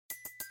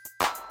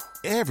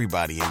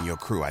Everybody in your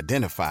crew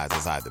identifies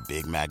as either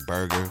Big Mac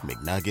Burger,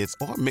 McNuggets,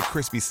 or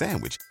McCrispy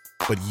Sandwich.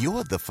 But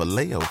you're the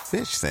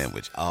Filet-O-Fish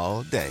Sandwich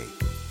all day.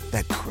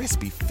 That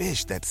crispy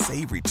fish, that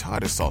savory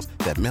tartar sauce,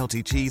 that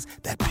melty cheese,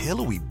 that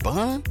pillowy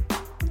bun.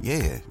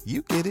 Yeah,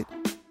 you get it.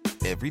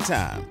 Every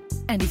time.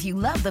 And if you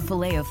love the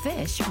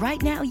Filet-O-Fish, right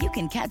now you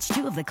can catch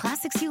two of the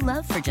classics you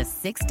love for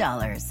just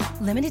 $6.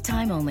 Limited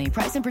time only.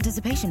 Price and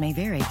participation may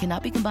vary.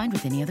 Cannot be combined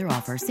with any other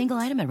offer. Single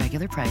item at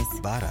regular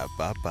price.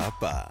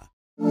 Ba-da-ba-ba-ba.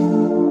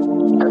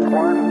 It's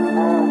one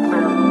small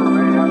step for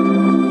man,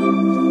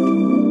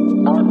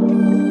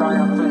 one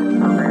giant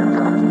leap for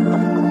mankind.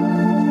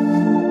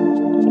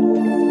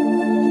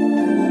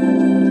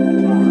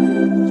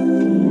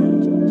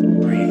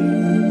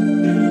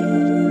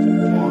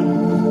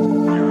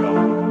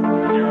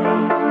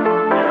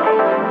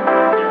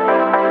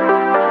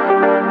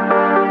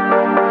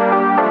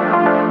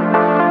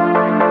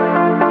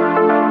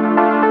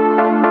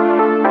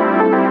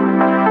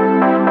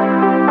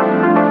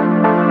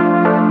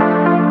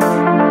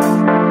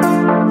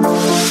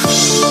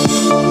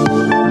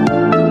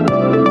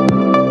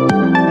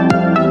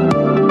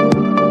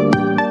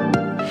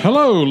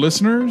 Hello,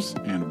 listeners,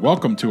 and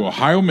welcome to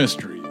Ohio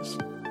Mysteries.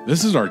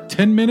 This is our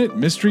 10-minute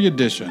mystery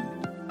edition,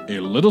 a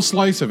little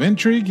slice of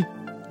intrigue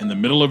in the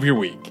middle of your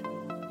week.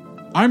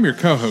 I'm your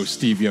co-host,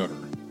 Steve Yoder,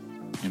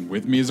 and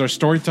with me is our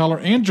storyteller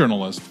and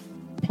journalist,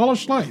 Paula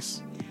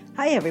Schleiss.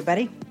 Hi,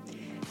 everybody.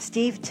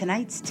 Steve,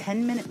 tonight's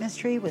 10-minute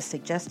mystery was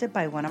suggested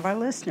by one of our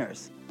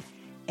listeners,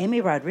 Amy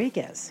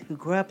Rodriguez, who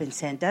grew up in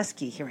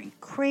Sandusky hearing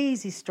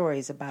crazy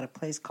stories about a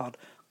place called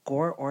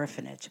Gore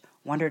Orphanage.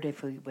 Wondered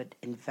if we would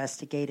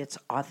investigate its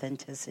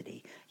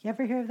authenticity. You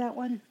ever hear of that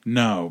one?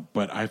 No,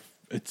 but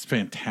it's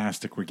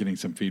fantastic. We're getting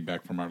some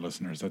feedback from our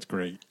listeners. That's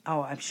great.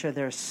 Oh, I'm sure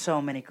there are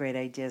so many great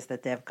ideas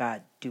that they've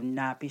got. Do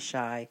not be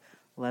shy.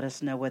 Let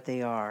us know what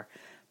they are.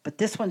 But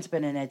this one's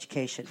been an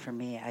education for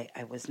me.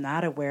 I was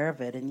not aware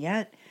of it, and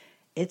yet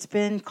it's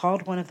been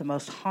called one of the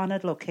most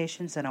haunted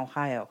locations in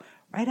Ohio,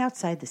 right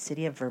outside the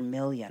city of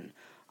Vermillion,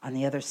 on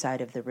the other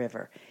side of the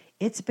river.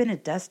 It's been a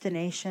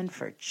destination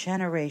for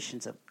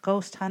generations of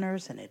ghost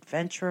hunters and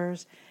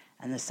adventurers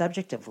and the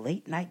subject of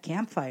late-night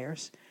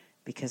campfires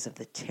because of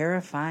the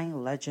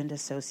terrifying legend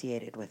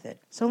associated with it.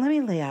 So let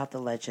me lay out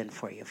the legend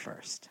for you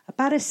first.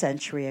 About a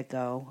century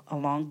ago,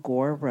 along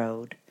Gore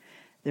Road,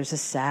 there's a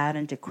sad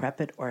and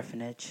decrepit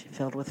orphanage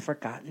filled with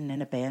forgotten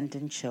and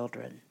abandoned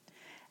children.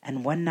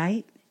 And one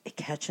night, it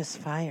catches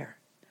fire.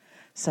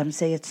 Some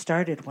say it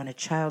started when a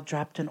child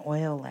dropped an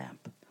oil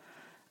lamp.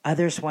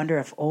 Others wonder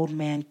if old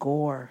man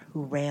Gore,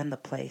 who ran the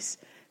place,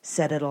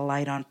 set it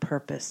alight on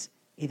purpose,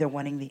 either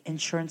wanting the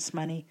insurance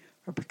money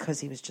or because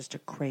he was just a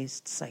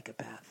crazed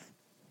psychopath.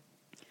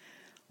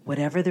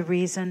 Whatever the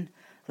reason,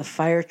 the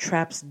fire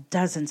traps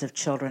dozens of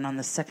children on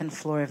the second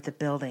floor of the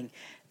building.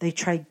 They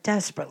try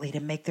desperately to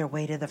make their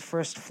way to the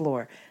first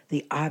floor,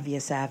 the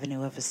obvious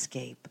avenue of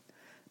escape.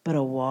 But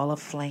a wall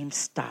of flame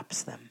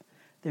stops them.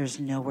 There's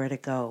nowhere to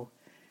go.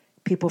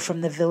 People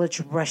from the village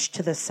rush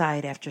to the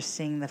side after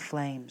seeing the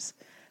flames.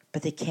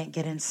 But they can't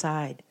get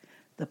inside.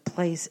 The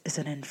place is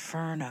an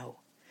inferno.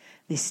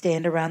 They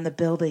stand around the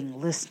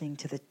building listening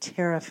to the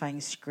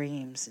terrifying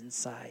screams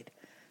inside,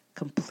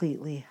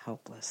 completely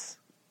helpless.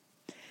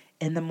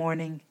 In the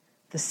morning,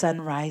 the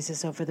sun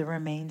rises over the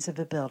remains of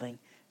a building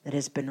that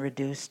has been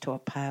reduced to a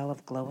pile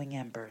of glowing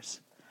embers.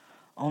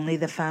 Only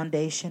the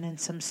foundation and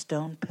some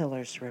stone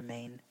pillars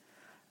remain,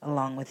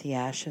 along with the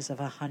ashes of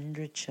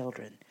 100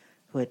 children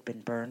who had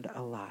been burned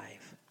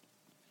alive.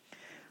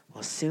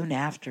 Well, soon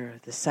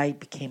after, the site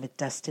became a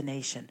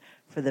destination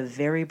for the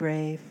very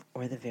brave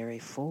or the very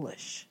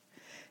foolish.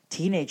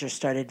 Teenagers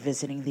started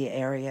visiting the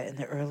area in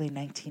the early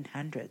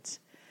 1900s.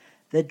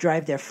 They'd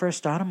drive their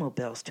first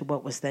automobiles to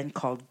what was then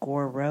called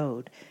Gore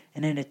Road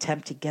in an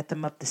attempt to get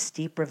them up the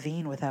steep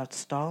ravine without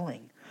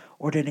stalling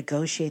or to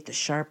negotiate the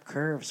sharp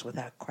curves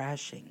without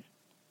crashing.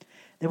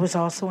 There was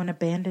also an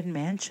abandoned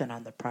mansion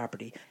on the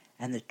property,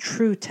 and the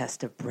true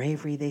test of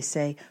bravery, they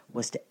say,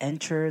 was to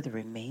enter the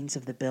remains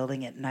of the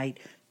building at night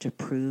to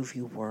prove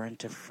you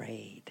weren't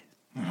afraid.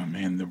 Oh,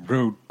 man, the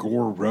road,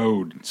 Gore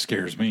Road,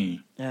 scares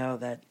me. Oh,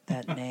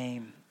 that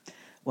name.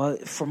 Well,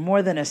 for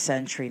more than a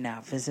century now,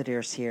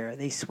 visitors here,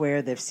 they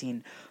swear they've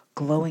seen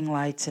glowing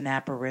lights and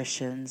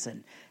apparitions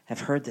and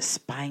have heard the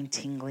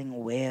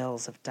spine-tingling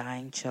wails of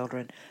dying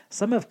children.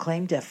 Some have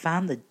claimed to have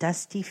found the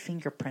dusty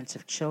fingerprints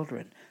of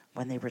children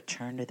when they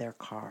returned to their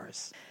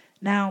cars.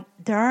 Now,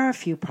 there are a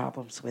few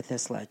problems with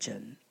this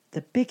legend,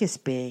 the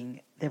biggest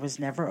being there was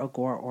never a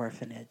Gore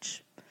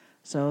orphanage.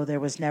 So there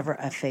was never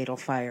a fatal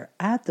fire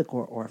at the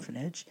Gore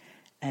orphanage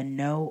and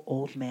no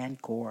old man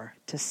Gore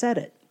to set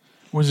it.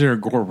 Was there a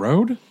Gore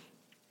Road?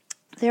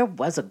 There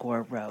was a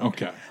Gore Road.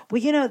 Okay. Well,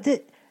 you know,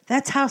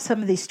 that's how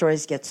some of these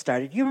stories get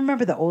started. You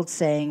remember the old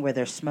saying, where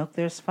there's smoke,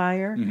 there's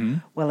fire? Mm-hmm.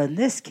 Well, in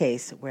this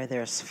case, where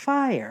there's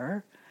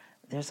fire,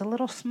 there's a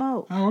little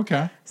smoke. Oh,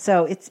 okay.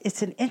 So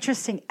it's an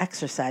interesting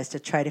exercise to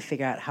try to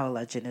figure out how a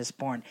legend is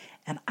born.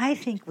 And I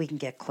think we can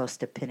get close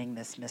to pinning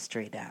this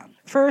mystery down.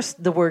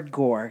 First, the word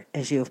Gore,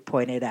 as you have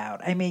pointed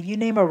out. I mean, you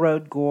name a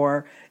road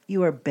Gore,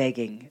 you are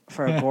begging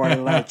for a Gore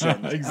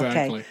legend.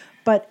 Exactly. Okay?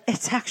 But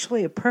it's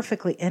actually a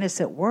perfectly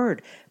innocent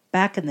word.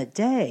 Back in the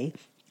day,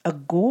 a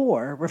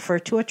gore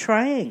referred to a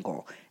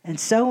triangle. And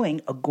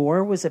sewing, a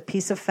gore was a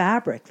piece of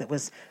fabric that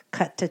was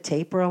cut to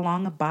taper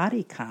along a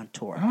body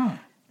contour. Oh.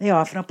 They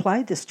often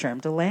applied this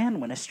term to land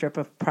when a strip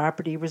of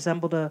property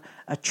resembled a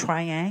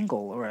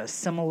triangle or a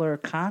similar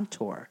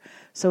contour.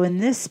 So in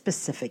this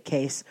specific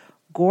case,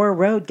 Gore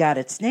Road got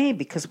its name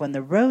because when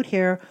the road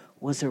here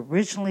was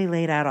originally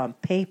laid out on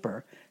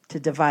paper to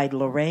divide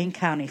Lorain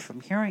County from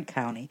Huron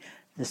County,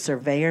 the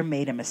surveyor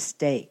made a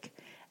mistake,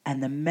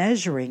 and the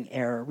measuring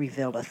error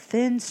revealed a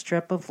thin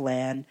strip of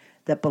land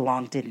that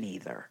belonged to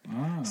neither.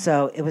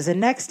 So it was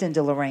annexed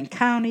into Lorain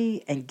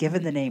County and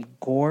given the name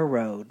Gore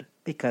Road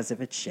because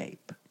of its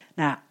shape.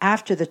 Now,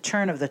 after the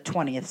turn of the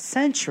 20th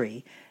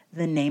century,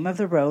 the name of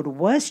the road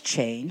was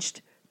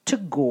changed to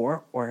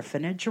Gore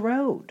Orphanage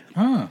Road.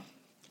 Huh.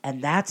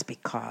 And that's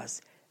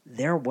because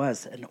there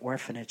was an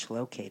orphanage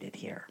located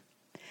here.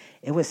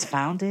 It was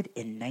founded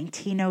in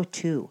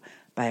 1902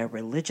 by a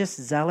religious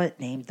zealot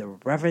named the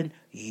Reverend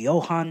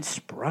Johann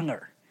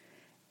Sprunger,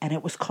 and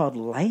it was called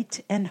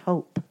Light and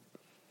Hope.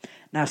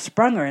 Now,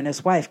 Sprunger and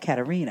his wife,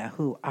 Katerina,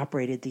 who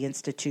operated the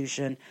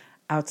institution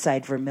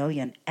outside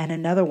Vermilion and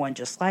another one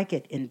just like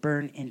it in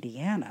Bern,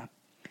 Indiana,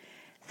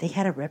 they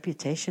had a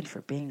reputation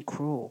for being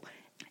cruel.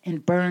 In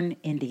Bern,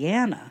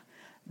 Indiana,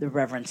 the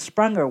Reverend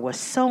Sprunger was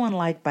so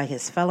unliked by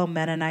his fellow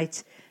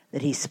Mennonites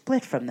that he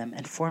split from them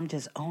and formed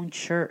his own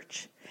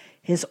church.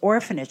 His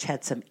orphanage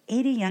had some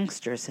 80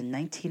 youngsters in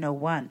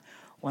 1901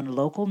 when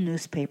local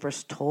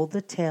newspapers told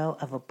the tale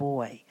of a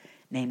boy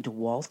named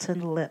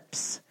Walton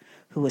Lips,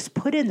 who was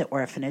put in the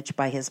orphanage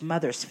by his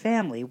mother's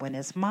family when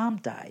his mom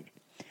died.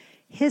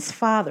 His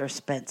father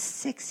spent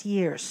 6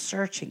 years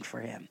searching for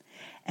him,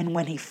 and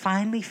when he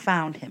finally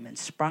found him in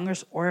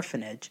Sprunger's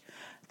orphanage,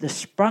 the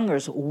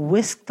Sprungers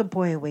whisked the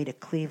boy away to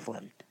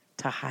Cleveland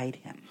to hide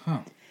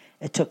him.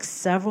 It took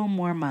several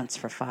more months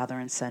for father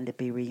and son to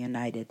be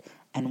reunited,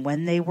 and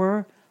when they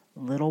were,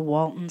 little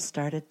Walton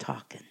started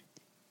talking.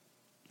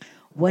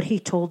 What he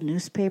told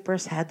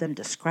newspapers had them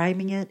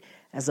describing it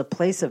as a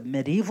place of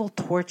medieval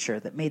torture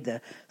that made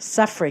the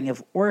suffering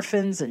of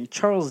orphans and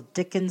Charles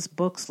Dickens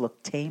books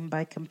look tame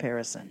by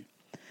comparison.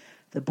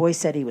 The boy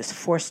said he was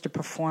forced to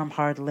perform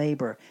hard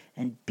labor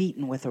and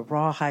beaten with a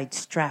rawhide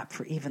strap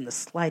for even the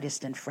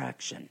slightest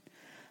infraction.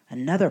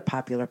 Another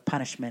popular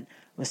punishment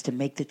was to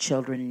make the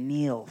children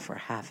kneel for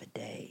half a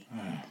day.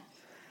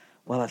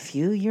 Well, a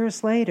few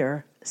years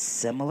later,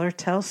 similar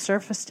tales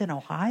surfaced in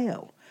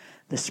Ohio.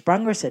 The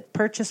Sprungers had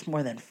purchased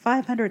more than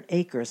 500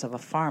 acres of a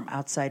farm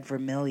outside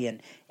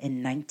Vermilion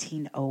in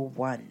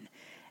 1901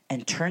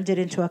 and turned it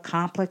into a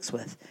complex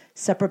with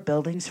separate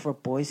buildings for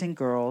boys and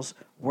girls,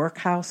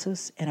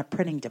 workhouses, and a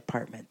printing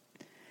department.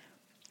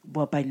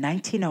 Well, by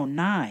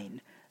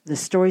 1909, the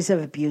stories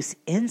of abuse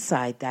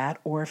inside that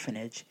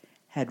orphanage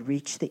had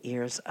reached the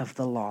ears of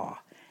the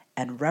law,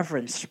 and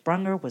Reverend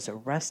Sprunger was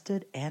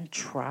arrested and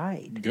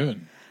tried.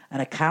 Good. An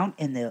account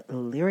in the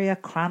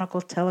Elyria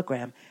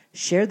Chronicle-Telegram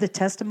shared the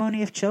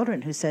testimony of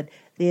children who said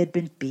they had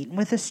been beaten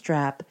with a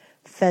strap,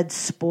 fed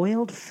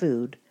spoiled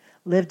food,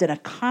 lived in a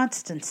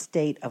constant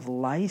state of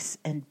lice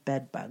and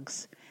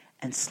bedbugs,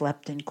 and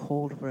slept in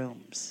cold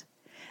rooms.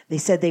 They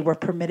said they were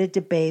permitted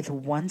to bathe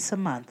once a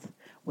month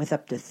with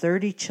up to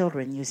 30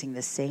 children using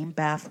the same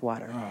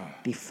bathwater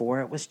before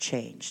it was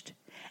changed,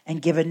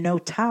 and given no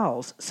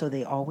towels, so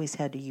they always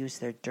had to use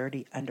their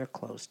dirty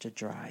underclothes to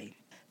dry.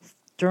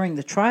 During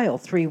the trial,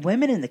 3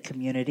 women in the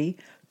community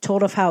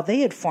told of how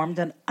they had formed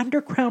an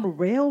underground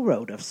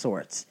railroad of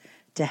sorts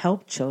to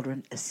help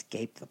children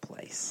escape the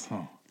place.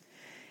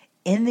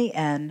 In the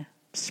end,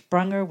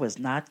 Sprunger was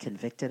not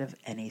convicted of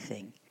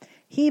anything.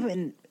 He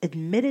even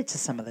admitted to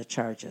some of the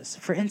charges.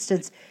 For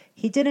instance,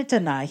 he didn't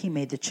deny he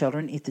made the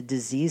children eat the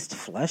diseased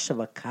flesh of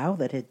a cow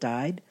that had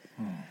died.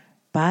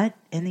 But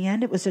in the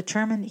end, it was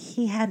determined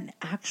he hadn't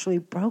actually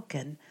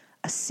broken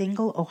a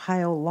single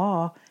Ohio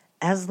law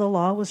as the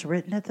law was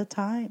written at the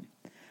time.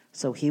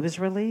 So he was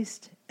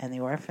released, and the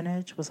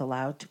orphanage was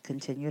allowed to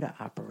continue to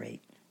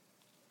operate.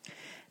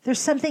 There's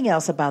something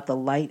else about the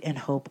Light and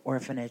Hope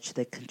Orphanage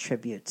that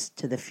contributes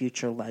to the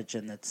future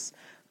legend that's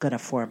going to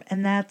form,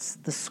 and that's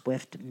the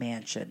Swift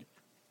Mansion.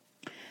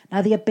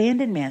 Now, the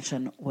abandoned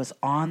mansion was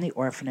on the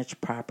orphanage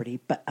property,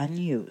 but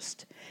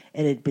unused.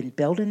 It had been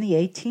built in the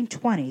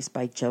 1820s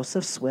by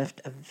Joseph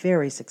Swift, a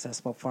very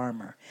successful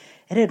farmer.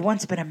 It had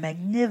once been a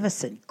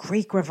magnificent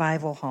Greek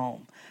Revival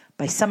home,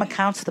 by some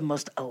accounts the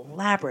most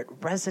elaborate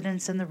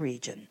residence in the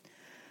region.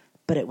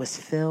 But it was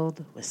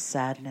filled with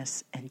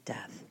sadness and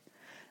death.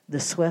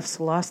 The Swifts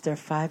lost their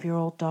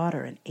 5-year-old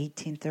daughter in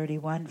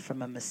 1831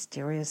 from a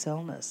mysterious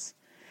illness,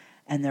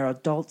 and their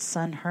adult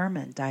son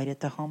Herman died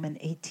at the home in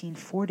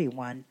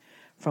 1841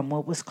 from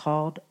what was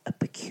called a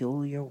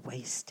peculiar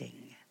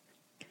wasting.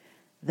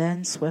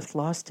 Then Swift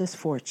lost his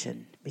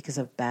fortune because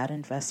of bad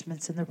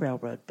investments in the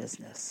railroad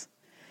business.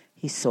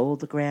 He sold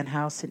the grand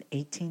house in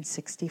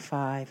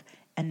 1865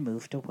 and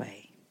moved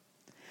away.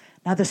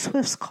 Now, the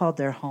Swifts called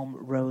their home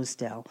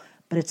Rosedale,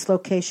 but its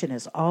location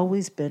has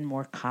always been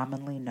more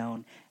commonly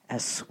known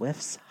as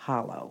Swift's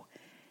Hollow.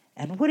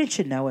 And wouldn't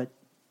you know it,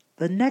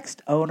 the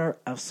next owner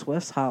of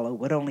Swift's Hollow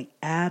would only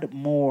add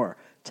more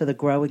to the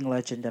growing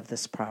legend of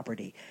this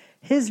property.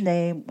 His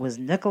name was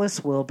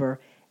Nicholas Wilbur,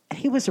 and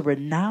he was a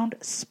renowned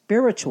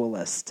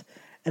spiritualist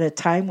at a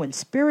time when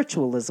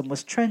spiritualism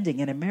was trending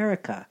in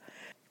America.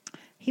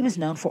 He was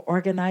known for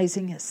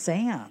organizing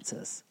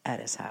seances at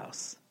his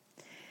house.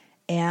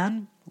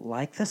 And,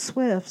 like the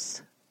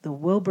Swifts, the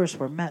Wilburs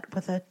were met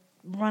with a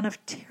run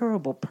of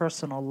terrible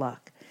personal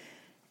luck.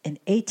 In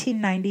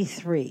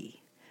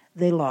 1893,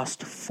 they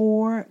lost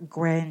 4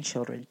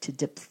 grandchildren to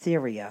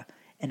diphtheria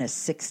in a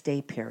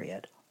 6-day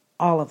period,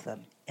 all of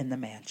them in the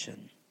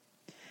mansion.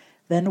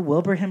 Then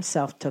Wilbur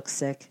himself took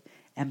sick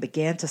and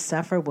began to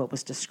suffer what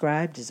was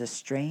described as a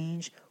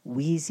strange,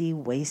 wheezy,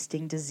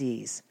 wasting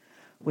disease,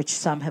 which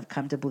some have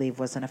come to believe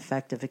was an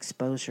effect of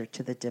exposure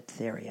to the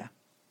diphtheria.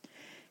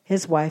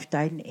 His wife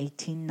died in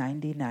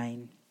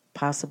 1899,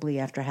 possibly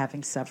after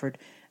having suffered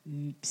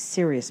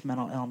serious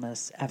mental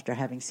illness after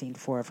having seen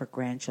 4 of her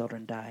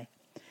grandchildren die,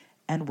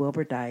 and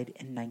Wilbur died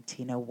in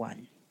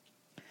 1901.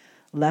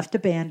 Left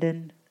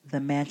abandoned, the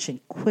mansion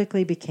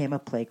quickly became a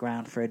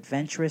playground for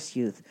adventurous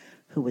youth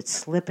who would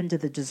slip into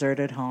the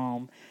deserted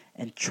home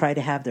and try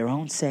to have their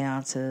own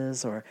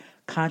seances or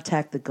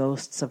contact the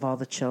ghosts of all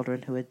the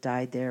children who had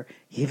died there,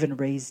 even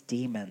raise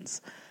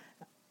demons.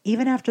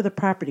 Even after the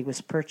property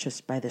was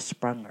purchased by the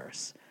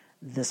Sprungers,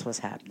 this was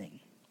happening.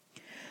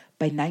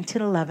 By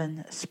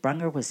 1911,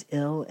 Sprunger was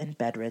ill and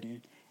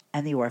bedridden,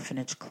 and the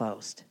orphanage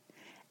closed.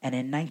 And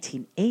in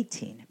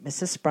 1918,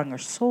 Mrs. Sprunger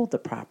sold the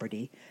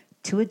property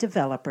to a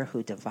developer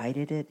who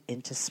divided it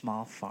into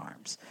small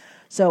farms.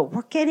 So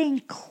we're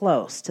getting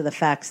close to the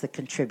facts that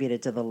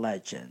contributed to the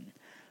legend,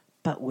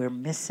 but we're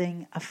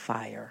missing a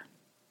fire.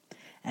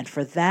 And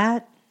for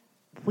that,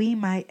 we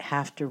might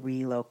have to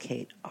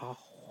relocate a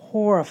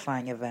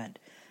horrifying event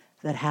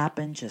that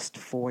happened just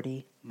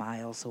 40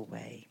 miles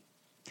away.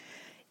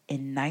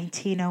 In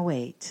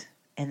 1908,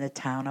 in the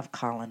town of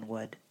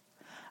Collinwood,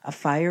 a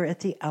fire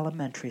at the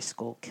elementary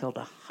school killed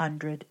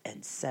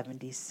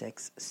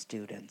 176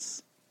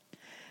 students.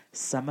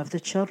 Some of the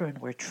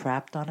children were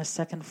trapped on a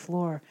second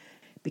floor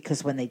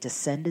because when they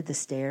descended the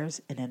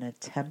stairs in an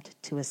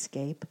attempt to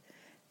escape,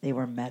 they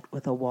were met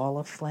with a wall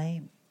of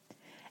flame.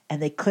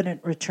 And they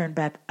couldn't return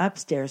back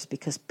upstairs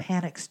because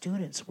panicked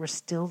students were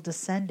still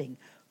descending,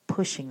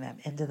 pushing them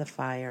into the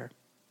fire.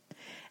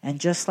 And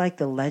just like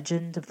the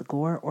legend of the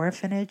Gore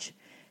Orphanage,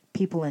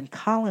 people in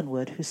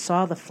Collinwood who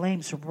saw the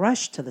flames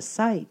rushed to the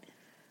site,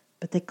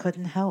 but they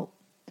couldn't help.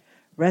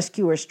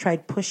 Rescuers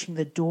tried pushing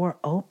the door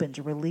open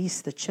to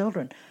release the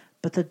children,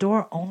 but the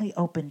door only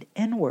opened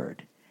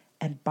inward,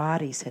 and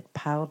bodies had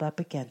piled up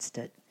against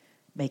it,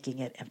 making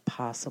it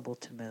impossible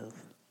to move.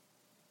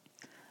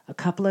 A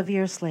couple of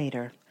years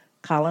later,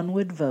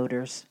 Collinwood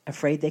voters,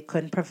 afraid they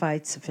couldn't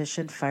provide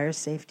sufficient fire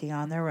safety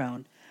on their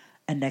own,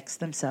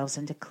 annexed themselves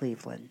into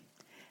Cleveland.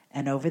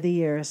 And over the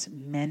years,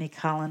 many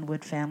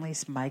Collinwood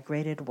families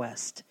migrated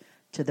west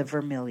to the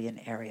Vermilion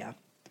area.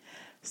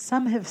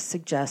 Some have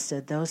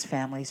suggested those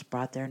families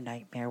brought their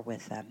nightmare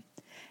with them.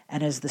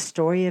 And as the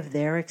story of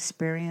their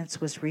experience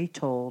was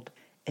retold,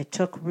 it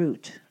took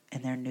root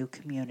in their new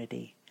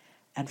community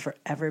and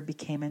forever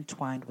became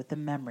entwined with the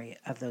memory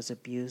of those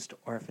abused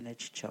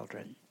orphanage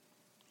children.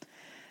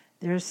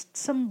 There's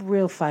some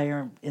real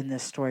fire in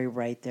this story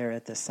right there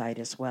at the site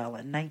as well.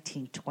 In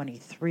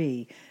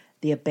 1923,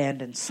 the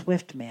abandoned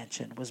Swift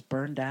mansion was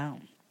burned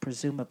down,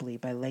 presumably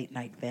by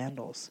late-night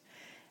vandals,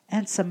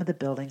 and some of the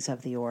buildings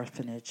of the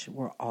orphanage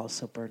were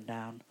also burned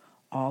down,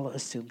 all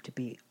assumed to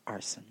be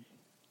arson.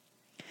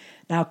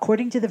 Now,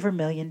 according to the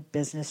Vermilion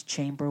Business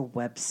Chamber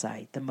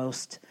website, the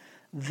most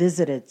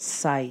visited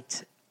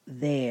site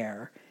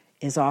there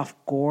is off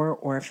Gore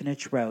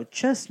Orphanage Road,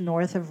 just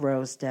north of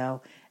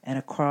Rosedale and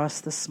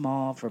across the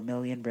small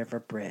Vermilion River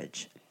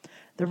Bridge.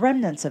 The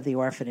remnants of the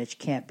orphanage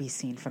can't be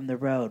seen from the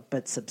road,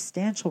 but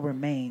substantial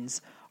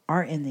remains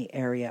are in the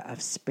area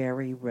of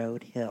Sperry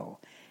Road Hill.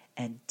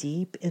 And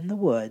deep in the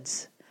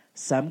woods,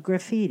 some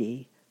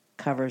graffiti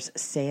covers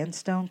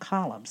sandstone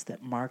columns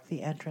that mark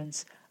the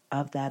entrance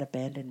of that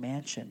abandoned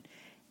mansion.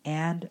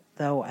 And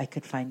though I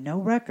could find no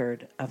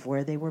record of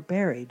where they were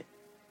buried,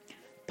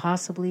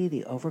 possibly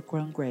the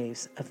overgrown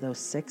graves of those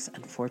 6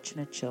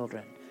 unfortunate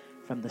children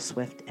from the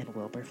Swift and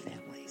Wilbur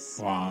families.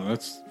 Wow,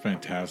 that's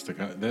fantastic.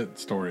 That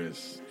story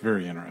is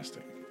very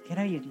interesting. You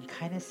know, you can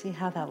kind of see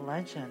how that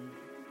legend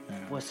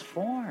was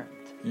formed.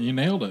 You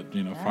nailed it.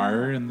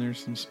 Fire and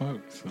there's some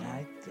smoke. So.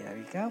 There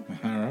you go.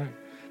 All right.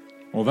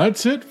 Well,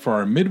 that's it for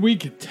our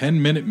midweek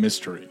 10-minute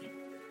mystery.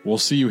 We'll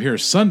see you here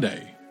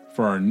Sunday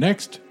for our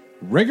next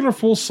regular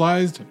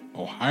full-sized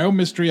Ohio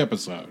Mystery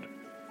episode.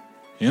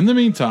 In the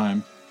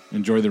meantime,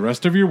 enjoy the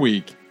rest of your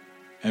week,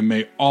 and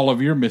may all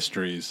of your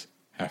mysteries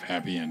have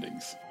happy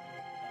endings.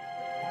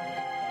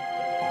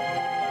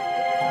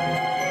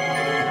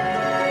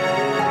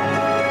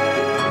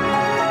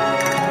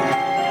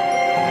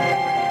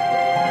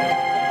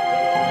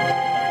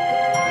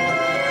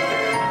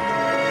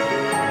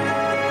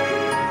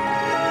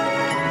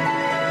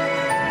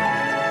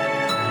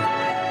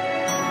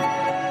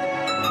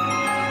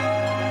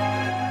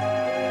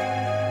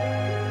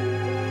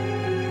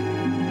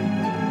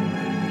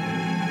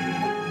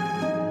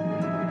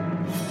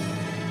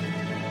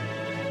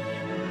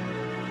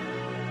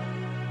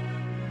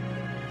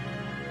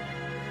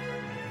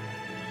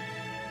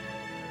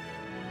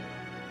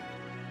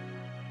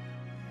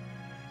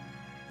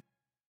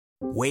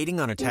 Waiting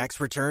on a tax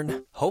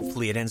return?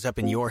 Hopefully it ends up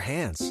in your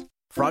hands.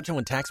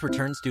 Fraudulent tax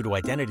returns due to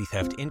identity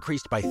theft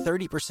increased by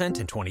 30%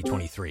 in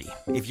 2023.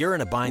 If you're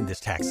in a bind this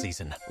tax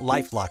season,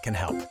 LifeLock can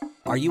help.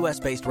 Our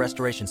U.S.-based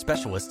restoration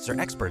specialists are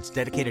experts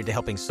dedicated to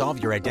helping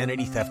solve your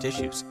identity theft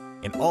issues.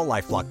 And all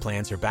LifeLock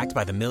plans are backed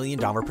by the $1 Million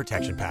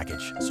Protection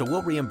Package. So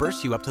we'll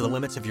reimburse you up to the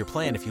limits of your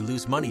plan if you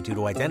lose money due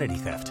to identity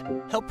theft.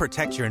 Help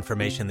protect your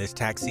information this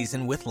tax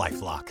season with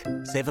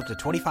LifeLock. Save up to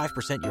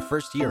 25% your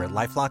first year at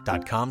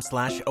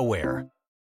LifeLock.com/aware.